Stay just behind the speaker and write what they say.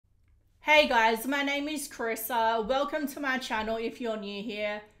Hey guys, my name is Carissa. Welcome to my channel if you're new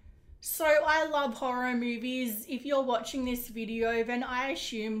here. So I love horror movies. If you're watching this video, then I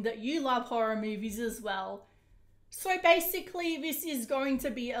assume that you love horror movies as well. So basically, this is going to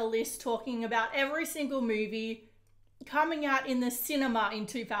be a list talking about every single movie coming out in the cinema in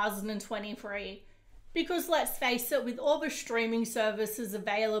 2023. Because let's face it, with all the streaming services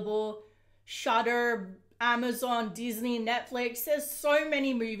available, Shudder, Amazon, Disney, Netflix, there's so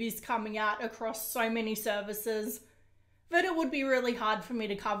many movies coming out across so many services that it would be really hard for me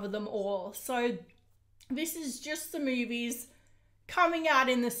to cover them all. So this is just the movies coming out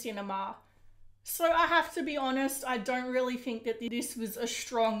in the cinema. So I have to be honest, I don't really think that this was a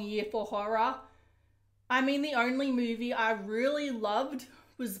strong year for horror. I mean, the only movie I really loved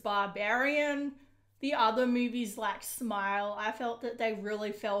was Barbarian. The other movies like Smile, I felt that they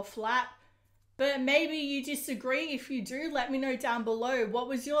really fell flat. But maybe you disagree. If you do, let me know down below. What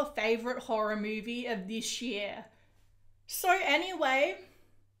was your favorite horror movie of this year? So anyway,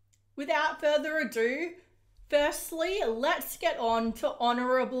 without further ado, firstly, let's get on to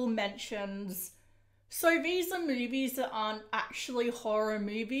honorable mentions. So these are movies that aren't actually horror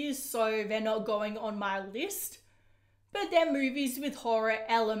movies, so they're not going on my list, but they're movies with horror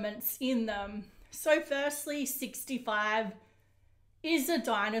elements in them. So firstly, 65 is a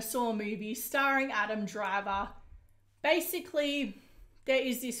dinosaur movie starring Adam Driver. Basically, there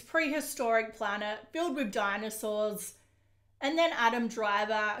is this prehistoric planet filled with dinosaurs, and then Adam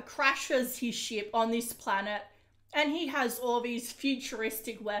Driver crashes his ship on this planet, and he has all these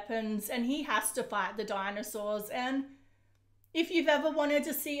futuristic weapons, and he has to fight the dinosaurs. And if you've ever wanted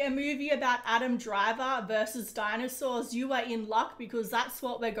to see a movie about Adam Driver versus dinosaurs, you are in luck, because that's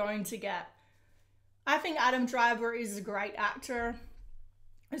what we're going to get. I think Adam Driver is a great actor,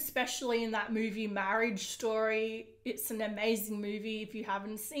 especially in that movie Marriage Story. It's an amazing movie if you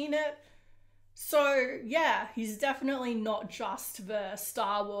haven't seen it. So yeah, he's definitely not just the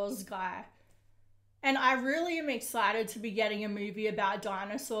Star Wars guy. And I really am excited to be getting a movie about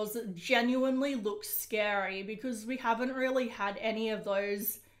dinosaurs that genuinely looks scary, because we haven't really had any of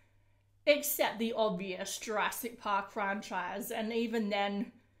those except the obvious Jurassic Park franchise. And even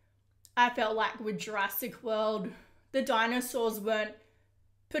then, I felt like with Jurassic World, the dinosaurs weren't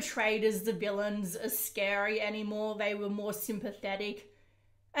portrayed as the villains as scary anymore. They were more sympathetic.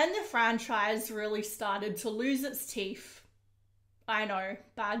 And the franchise really started to lose its teeth. I know,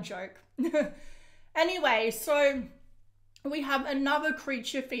 bad joke. Anyway, so we have another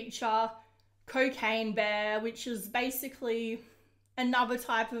creature feature, Cocaine Bear, which is basically another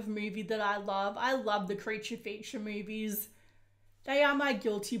type of movie that I love. I love the creature feature movies. They are my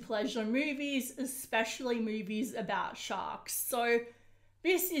guilty pleasure movies, especially movies about sharks. So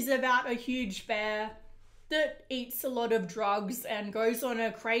this is about a huge bear that eats a lot of drugs and goes on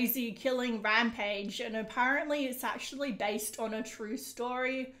a crazy killing rampage, and apparently it's actually based on a true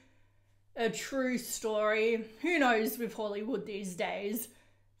story. A true story. Who knows with Hollywood these days?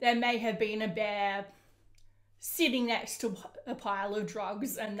 There may have been a bear sitting next to a pile of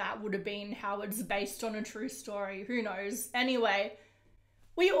drugs, and that would have been how it's based on a true story. Who knows? Anyway,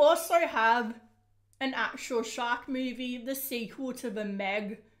 we also have an actual shark movie, the sequel to The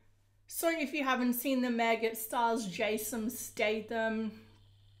Meg. So if you haven't seen The Meg, it stars Jason Statham,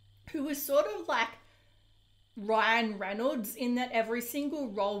 who is sort of like Ryan Reynolds in that every single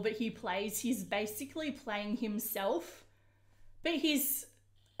role that he plays, he's basically playing himself. But he's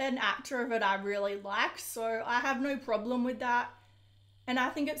an actor that I really like, so I have no problem with that. And I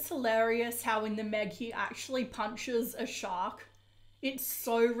think it's hilarious how in The Meg he actually punches a shark. It's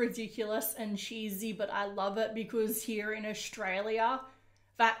so ridiculous and cheesy, but I love it, because here in Australia,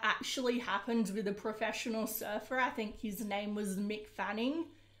 that actually happened with a professional surfer. I think his name was Mick Fanning.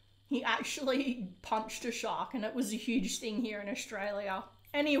 He actually punched a shark, and it was a huge thing here in Australia.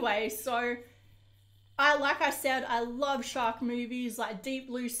 Anyway, so like I said, I love shark movies. Like Deep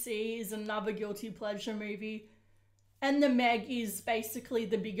Blue Sea is another guilty pleasure movie. And The Meg is basically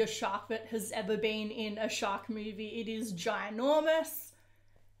the biggest shark that has ever been in a shark movie. It is ginormous.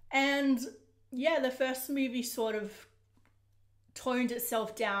 And yeah, the first movie sort of toned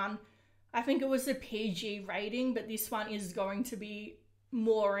itself down. I think it was a PG rating, but this one is going to be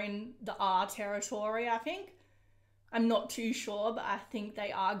more in the R territory, I think. I'm not too sure, but I think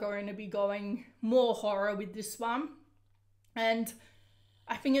they are going to be going more horror with this one. And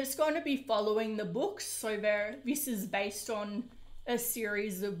I think it's going to be following the books. So this is based on a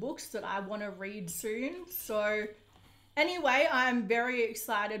series of books that I want to read soon. So anyway, I'm very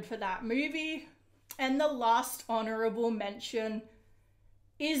excited for that movie. And the last honorable mention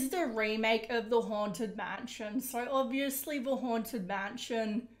is the remake of The Haunted Mansion. So obviously The Haunted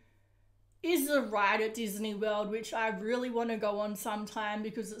Mansion is a ride at Disney World, which I really want to go on sometime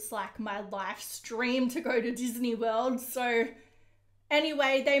because it's like my life's dream to go to Disney World. So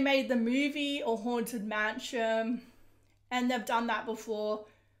anyway, they made the movie A Haunted Mansion, and they've done that before.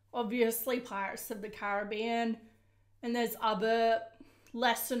 Obviously, Pirates of the Caribbean, and there's other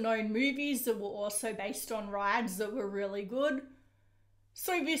lesser known movies that were also based on rides that were really good.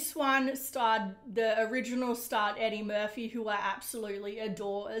 So this one the original starred Eddie Murphy, who I absolutely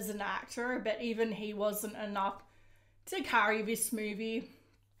adore as an actor, but even he wasn't enough to carry this movie,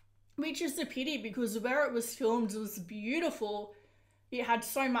 which is a pity because where it was filmed was beautiful. It had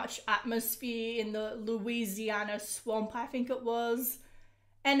so much atmosphere in the Louisiana swamp, I think it was,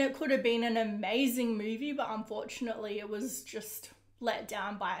 and it could have been an amazing movie, but unfortunately it was just let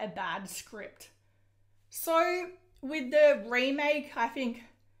down by a bad script. So with the remake, I think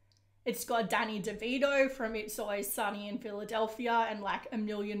it's got Danny DeVito from It's Always Sunny in Philadelphia and like a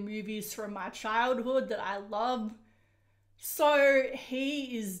million movies from my childhood that I love. So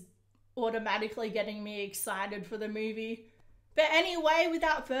he is automatically getting me excited for the movie. But anyway,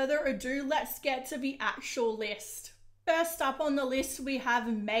 without further ado, let's get to the actual list. First up on the list, we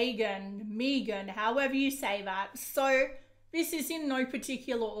have Megan, however you say that. So this is in no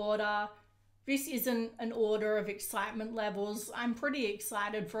particular order. This isn't an order of excitement levels. I'm pretty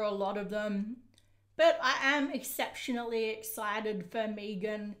excited for a lot of them. But I am exceptionally excited for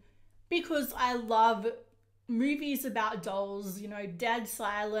Megan because I love movies about dolls. You know, Dead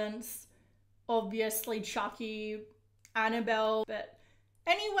Silence, obviously Chucky, Annabelle. But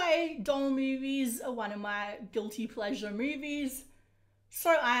anyway, doll movies are one of my guilty pleasure movies. So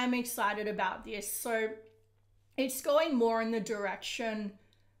I am excited about this. So it's going more in the direction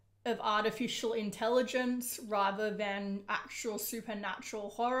of artificial intelligence rather than actual supernatural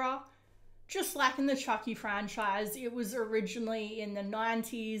horror. Just like in the Chucky franchise, it was originally in the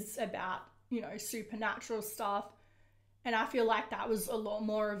 90s about, you know, supernatural stuff. And I feel like that was a lot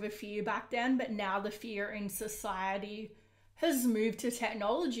more of a fear back then, but now the fear in society has moved to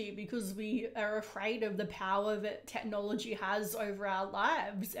technology because we are afraid of the power that technology has over our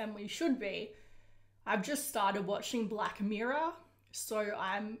lives, and we should be. I've just started watching Black Mirror, so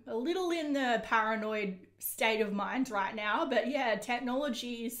I'm a little in the paranoid state of mind right now. But yeah,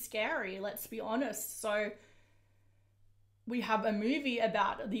 technology is scary, let's be honest. So we have a movie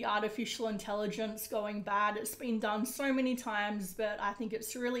about the artificial intelligence going bad. It's been done so many times, but I think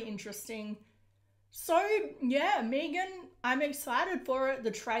it's really interesting. So yeah, Megan, I'm excited for it.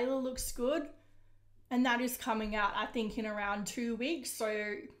 The trailer looks good, and that is coming out, I think, in around 2 weeks. So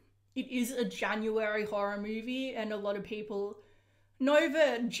it is a January horror movie, and a lot of people know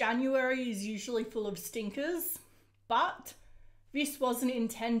that January is usually full of stinkers, but this wasn't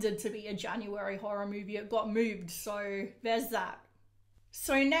intended to be a January horror movie. It got moved, so there's that.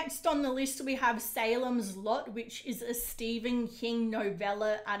 So next on the list we have Salem's Lot, which is a Stephen King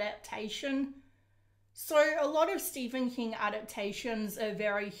novella adaptation. So a lot of Stephen King adaptations are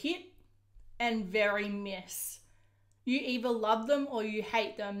very hit and very miss. You either love them or you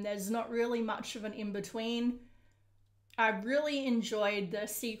hate them. There's not really much of an in-between. I really enjoyed The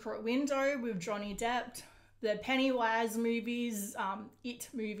Secret Window with Johnny Depp, the Pennywise movies, It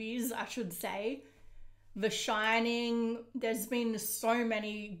movies, I should say, The Shining. There's been so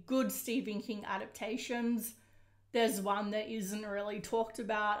many good Stephen King adaptations. There's one that isn't really talked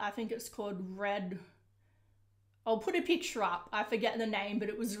about. I think it's called Red. I'll put a picture up. I forget the name, but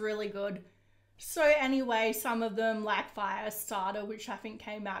it was really good. So anyway, some of them, like Firestarter, which I think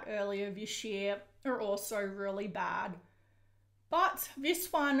came out earlier this year, are also really bad. But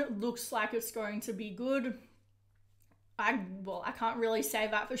this one looks like it's going to be good. I can't really say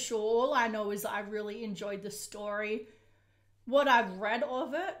that for sure. All I know is I really enjoyed the story, what I've read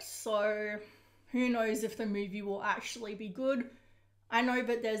of it, so who knows if the movie will actually be good. I know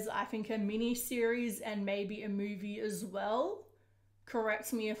that there's, I think, a mini-series and maybe a movie as well.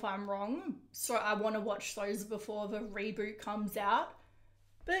 Correct me if I'm wrong. So I want to watch those before the reboot comes out.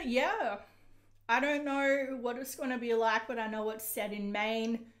 But yeah, I don't know what it's going to be like, but I know it's set in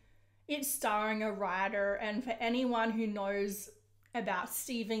Maine. It's starring a writer, and for anyone who knows about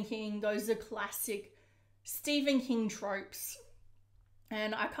Stephen King, those are classic Stephen King tropes.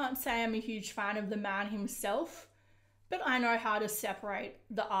 And I can't say I'm a huge fan of the man himself, but I know how to separate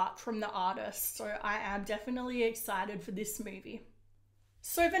the art from the artist, so I am definitely excited for this movie.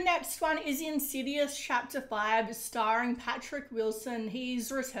 So the next one is Insidious Chapter 5, starring Patrick Wilson. He's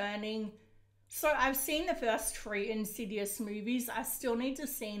returning. So I've seen the first 3 Insidious movies. I still need to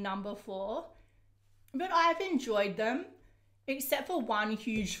see number 4. But I've enjoyed them, except for one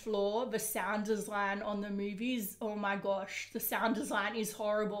huge flaw, the sound design on the movies. Oh my gosh, the sound design is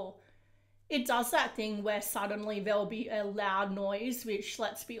horrible. it does that thing where suddenly there'll be a loud noise, which,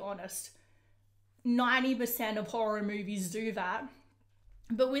 let's be honest, 90% of horror movies do that.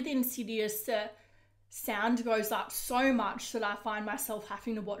 But with Insidious, the sound goes up so much that I find myself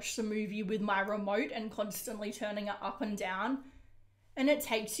having to watch the movie with my remote and constantly turning it up and down. And it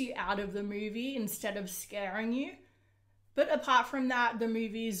takes you out of the movie instead of scaring you. But apart from that, the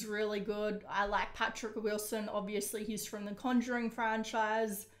movie is really good. I like Patrick Wilson. Obviously, he's from the Conjuring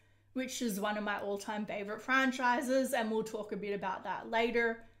franchise, which is one of my all-time favorite franchises, and we'll talk a bit about that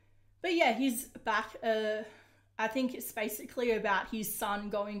later. But yeah, he's back. I think it's basically about his son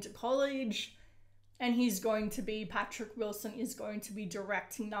going to college, and Patrick Wilson is going to be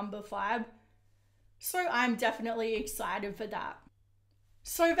directing number 5. So I'm definitely excited for that.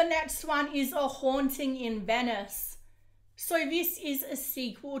 So the next one is A Haunting in Venice. So this is a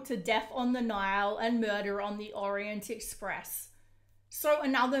sequel to Death on the Nile and Murder on the Orient Express. So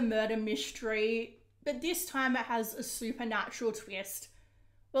another murder mystery, but this time it has a supernatural twist.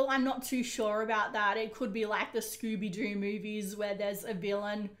 Well, I'm not too sure about that. It could be like the Scooby-Doo movies where there's a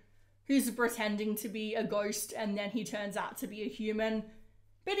villain who's pretending to be a ghost and then he turns out to be a human.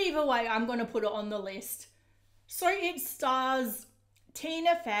 But either way, I'm going to put it on the list. So it stars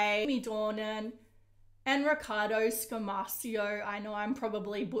Tina Fey, Amy Dornan, and Riccardo Scamascio. I know I'm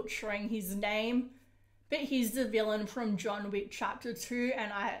probably butchering his name, but he's the villain from John Wick Chapter 2,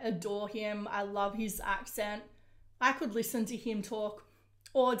 and I adore him. I love his accent. I could listen to him talk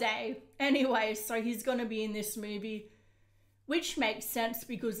all day. Anyway, so he's going to be in this movie, which makes sense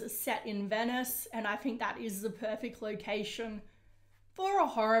because it's set in Venice, and I think that is the perfect location for a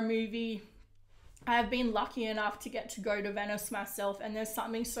horror movie. I've been lucky enough to get to go to Venice myself, and there's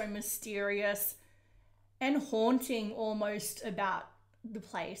something so mysterious and haunting almost about the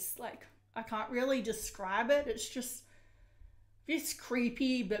place. Like, I can't really describe it. It's just this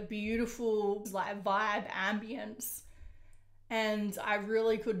creepy but beautiful like vibe ambience. And I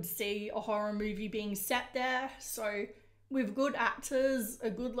really could see a horror movie being set there. So with good actors, a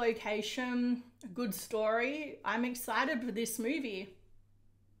good location, a good story, I'm excited for this movie.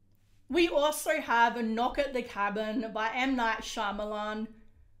 We also have A Knock at the Cabin by M. Night Shyamalan.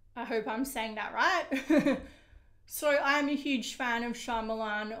 I hope I'm saying that right. So I'm a huge fan of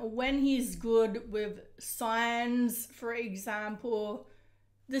Shyamalan when he's good with Signs, for example,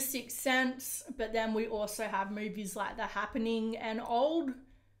 The Sixth Sense, but then we also have movies like The Happening and Old.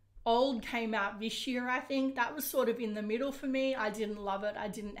 Old came out this year, I think. That was sort of in the middle for me. I didn't love it. I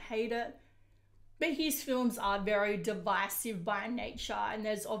didn't hate it. But his films are very divisive by nature, and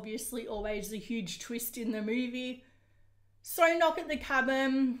there's obviously always a huge twist in the movie. So Knock at the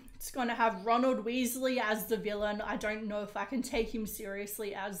Cabin, it's going to have Ronald Weasley as the villain. I don't know if I can take him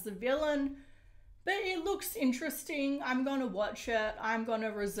seriously as the villain, but it looks interesting. I'm going to watch it. I'm going to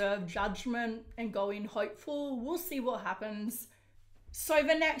reserve judgment and go in hopeful. We'll see what happens. So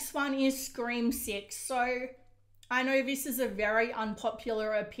the next one is Scream 6. So I know this is a very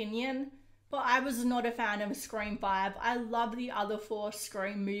unpopular opinion, but I was not a fan of Scream 5. I love the other 4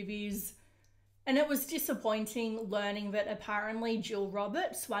 Scream movies. And it was disappointing learning that apparently Jill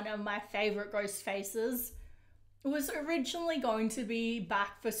Roberts, one of my favourite ghost faces, was originally going to be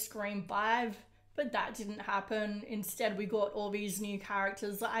back for Scream 5, but that didn't happen. Instead, we got all these new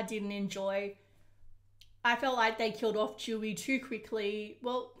characters that I didn't enjoy. I felt like they killed off Dewey too quickly.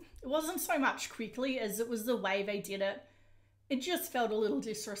 Well, it wasn't so much quickly as it was the way they did it. It just felt a little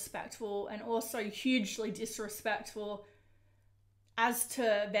disrespectful, and also hugely disrespectful as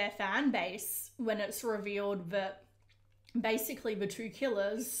to their fan base when it's revealed that basically the 2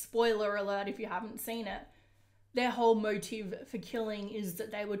 killers, spoiler alert if you haven't seen it, their whole motive for killing is that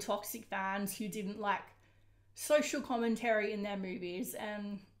they were toxic fans who didn't like social commentary in their movies.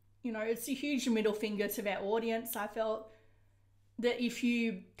 And, you know, it's a huge middle finger to their audience. I felt that if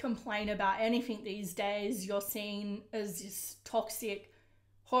you complain about anything these days, you're seen as this toxic,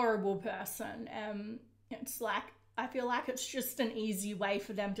 horrible person. It's like, I feel like it's just an easy way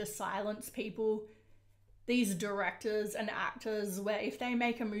for them to silence people, these directors and actors, where if they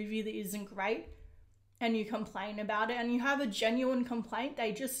make a movie that isn't great and you complain about it and you have a genuine complaint,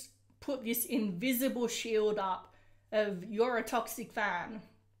 they just put this invisible shield up of you're a toxic fan.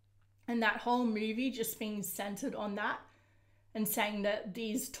 And that whole movie just being centered on that and saying that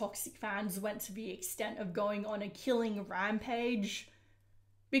these toxic fans went to the extent of going on a killing rampage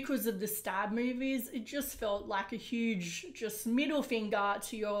because of the Stab movies. It just felt like a huge just middle finger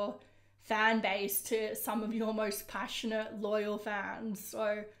to your fan base, to some of your most passionate, loyal fans.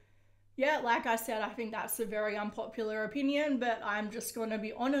 So yeah, like I said, I think that's a very unpopular opinion, but I'm just going to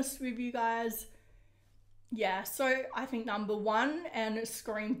be honest with you guys. Yeah, so I think number one and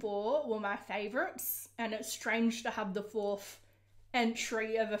Scream 4 were my favourites, and it's strange to have the fourth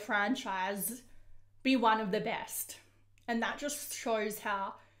entry of a franchise be one of the best. And that just shows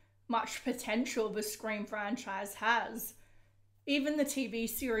how much potential the Scream franchise has. Even the TV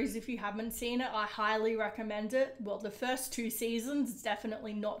series, if you haven't seen it, I highly recommend it. Well, the first two seasons,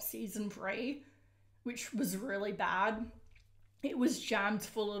 definitely not season 3, which was really bad. It was jammed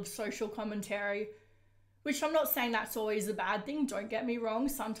full of social commentary, which I'm not saying that's always a bad thing, don't get me wrong.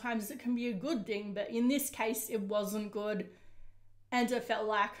 Sometimes it can be a good thing, but in this case, it wasn't good. And it felt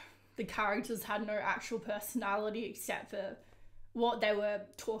like the characters had no actual personality except for what they were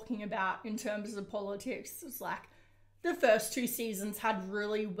talking about in terms of politics. It's like the first two seasons had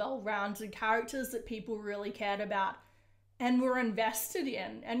really well-rounded characters that people really cared about and were invested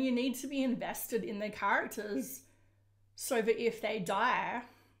in. And you need to be invested in the characters so that if they die,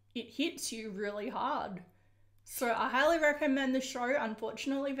 it hits you really hard. So I highly recommend the show.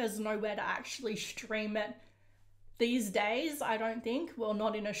 Unfortunately, there's nowhere to actually stream it these days, I don't think. Well,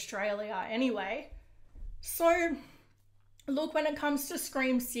 not in Australia anyway. So, look, when it comes to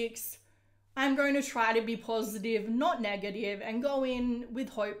Scream 6, I'm going to try to be positive, not negative, and go in with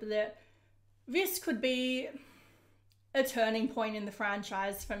hope that this could be a turning point in the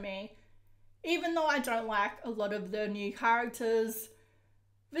franchise for me. Even though I don't like a lot of the new characters,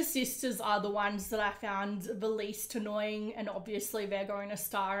 the sisters are the ones that I found the least annoying, and obviously they're going to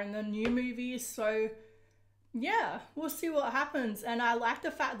star in the new movies, so yeah, we'll see what happens. And I like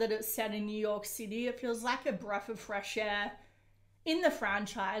the fact that it's set in New York City. It feels like a breath of fresh air in the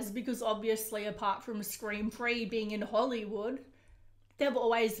franchise, because obviously apart from Scream 3 being in Hollywood, they've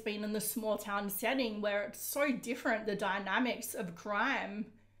always been in the small town setting where it's so different, the dynamics of crime.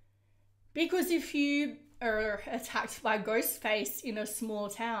 Because if you are attacked by Ghostface in a small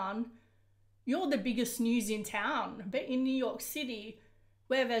town, you're the biggest news in town. But in New York City,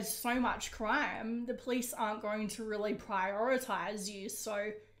 where there's so much crime, the police aren't going to really prioritize you,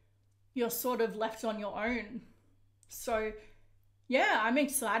 so you're sort of left on your own. So yeah, I'm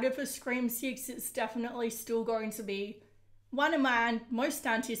excited for Scream 6. It's definitely still going to be one of my most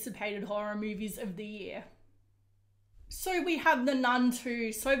anticipated horror movies of the year. So we have The Nun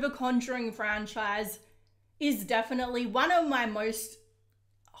 2. So the Conjuring franchise is definitely one of my most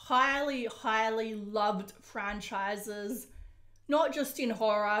highly loved franchises, not just in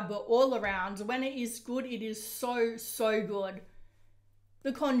horror, but all around. When it is good, it is so good.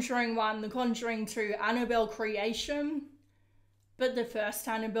 The Conjuring 1, The Conjuring 2, Annabelle Creation, but the first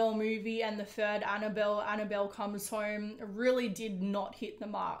Annabelle movie and the third Annabelle, Annabelle Comes Home, really did not hit the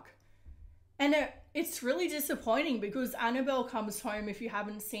mark. And it's really disappointing because Annabelle Comes Home, if you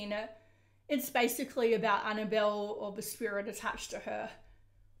haven't seen it, it's basically about Annabelle, or the spirit attached to her,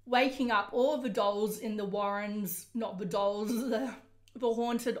 waking up all the dolls in the Warrens, not the dolls, the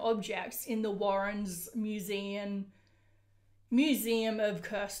haunted objects in the Warrens museum of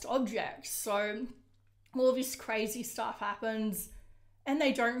cursed objects. So all this crazy stuff happens and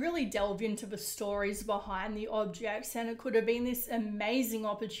they don't really delve into the stories behind the objects, and it could have been this amazing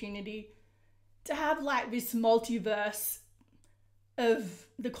opportunity to have like this multiverse of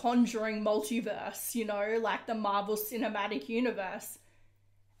the Conjuring multiverse, you know, like the Marvel Cinematic Universe.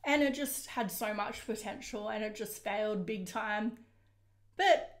 And it just had so much potential and it just failed big time.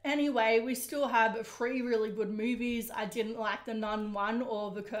 But anyway, we still have 3 really good movies. I didn't like The Nun 1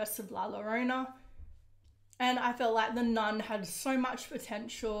 or The Curse of La Llorona. And I felt like The Nun had so much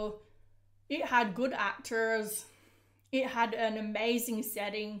potential. It had good actors. It had an amazing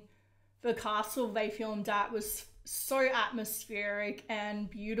setting. The castle they filmed at was so atmospheric and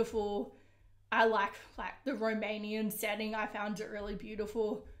beautiful. I like the Romanian setting. I found it really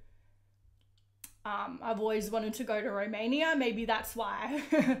beautiful. I've always wanted to go to Romania. Maybe that's why.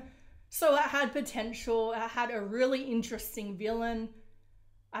 So it had potential. It had a really interesting villain.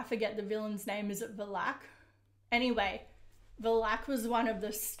 I forget the villain's name. Is it Valak? Anyway, Valak was one of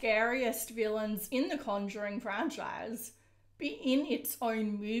the scariest villains in the Conjuring franchise. But in its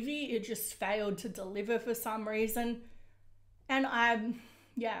own movie, it just failed to deliver for some reason. And I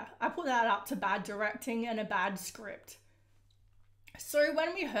put that up to bad directing and a bad script. So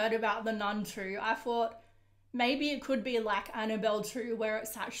when we heard about The Nun 2, I thought maybe it could be like Annabelle 2, where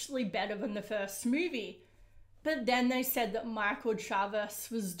it's actually better than the first movie. But then they said that Michael Chavez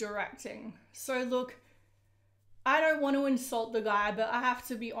was directing. So look, I don't want to insult the guy, but I have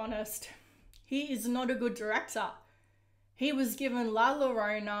to be honest. He is not a good director. He was given La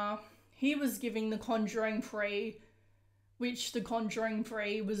Llorona. He was giving The Conjuring 3, which The Conjuring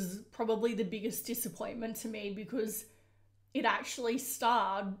 3 was probably the biggest disappointment to me because it actually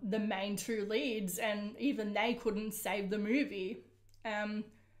starred the main two leads, and even they couldn't save the movie.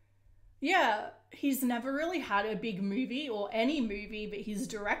 Yeah, he's never really had a big movie or any movie that he's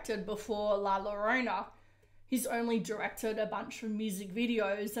directed before La Llorona. He's only directed a bunch of music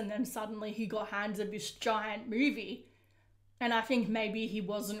videos, and then suddenly he got handed this giant movie. And I think maybe he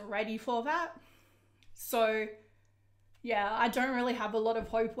wasn't ready for that. So, yeah, I don't really have a lot of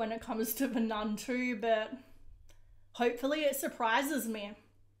hope when it comes to The Nun 2, but hopefully it surprises me.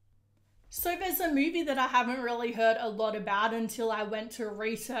 So there's a movie that I haven't really heard a lot about until I went to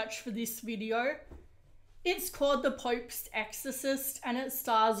research for this video. It's called The Pope's Exorcist, and it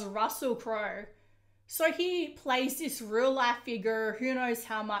stars Russell Crowe. So he plays this real life figure, who knows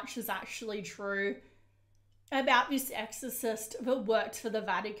how much is actually true, about this exorcist that worked for the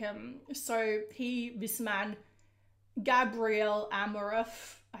Vatican. So this man, Gabriel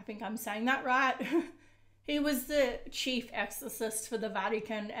Amorth, I think I'm saying that right, he was the chief exorcist for the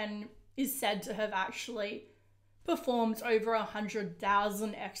Vatican and is said to have actually performed over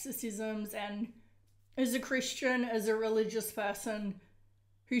 100,000 exorcisms. And as a Christian, as a religious person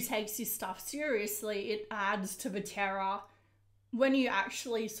who takes this stuff seriously, it adds to the terror when you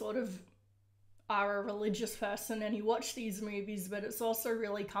actually sort of are a religious person and you watch these movies. But it's also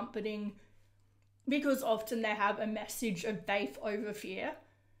really comforting because often they have a message of faith over fear.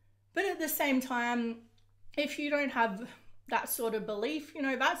 But at the same time, if you don't have that sort of belief, you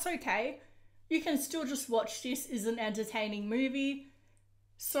know, that's okay. You can still just watch this as an entertaining movie.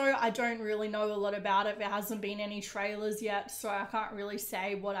 So I don't really know a lot about it. There hasn't been any trailers yet, so I can't really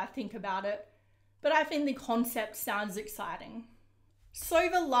say what I think about it. But I think the concept sounds exciting. So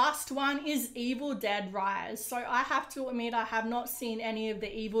the last one is Evil Dead Rise. So I have to admit, I have not seen any of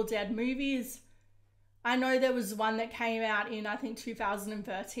the Evil Dead movies. I know there was one that came out in, I think,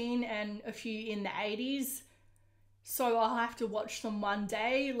 2013 and a few in the 80s. So I'll have to watch them one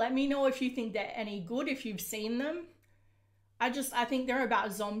day. Let me know if you think they're any good, if you've seen them. I think they're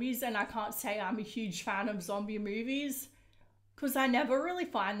about zombies, and I can't say I'm a huge fan of zombie movies because I never really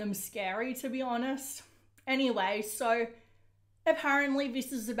find them scary, to be honest. Anyway, so apparently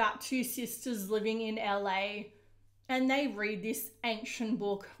this is about two sisters living in LA, and they read this ancient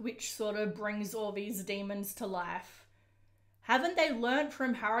book which sort of brings all these demons to life. Haven't they learnt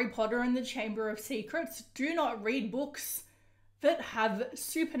from Harry Potter and the Chamber of Secrets? Do not read books that have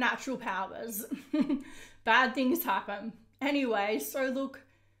supernatural powers. Bad things happen. Anyway, so look,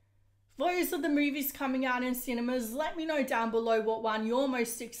 those are the movies coming out in cinemas. Let me know down below what one you're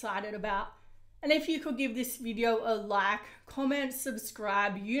most excited about. And if you could give this video a like, comment,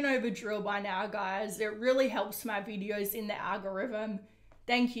 subscribe, you know the drill by now, guys. It really helps my videos in the algorithm.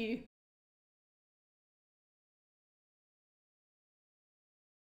 Thank you.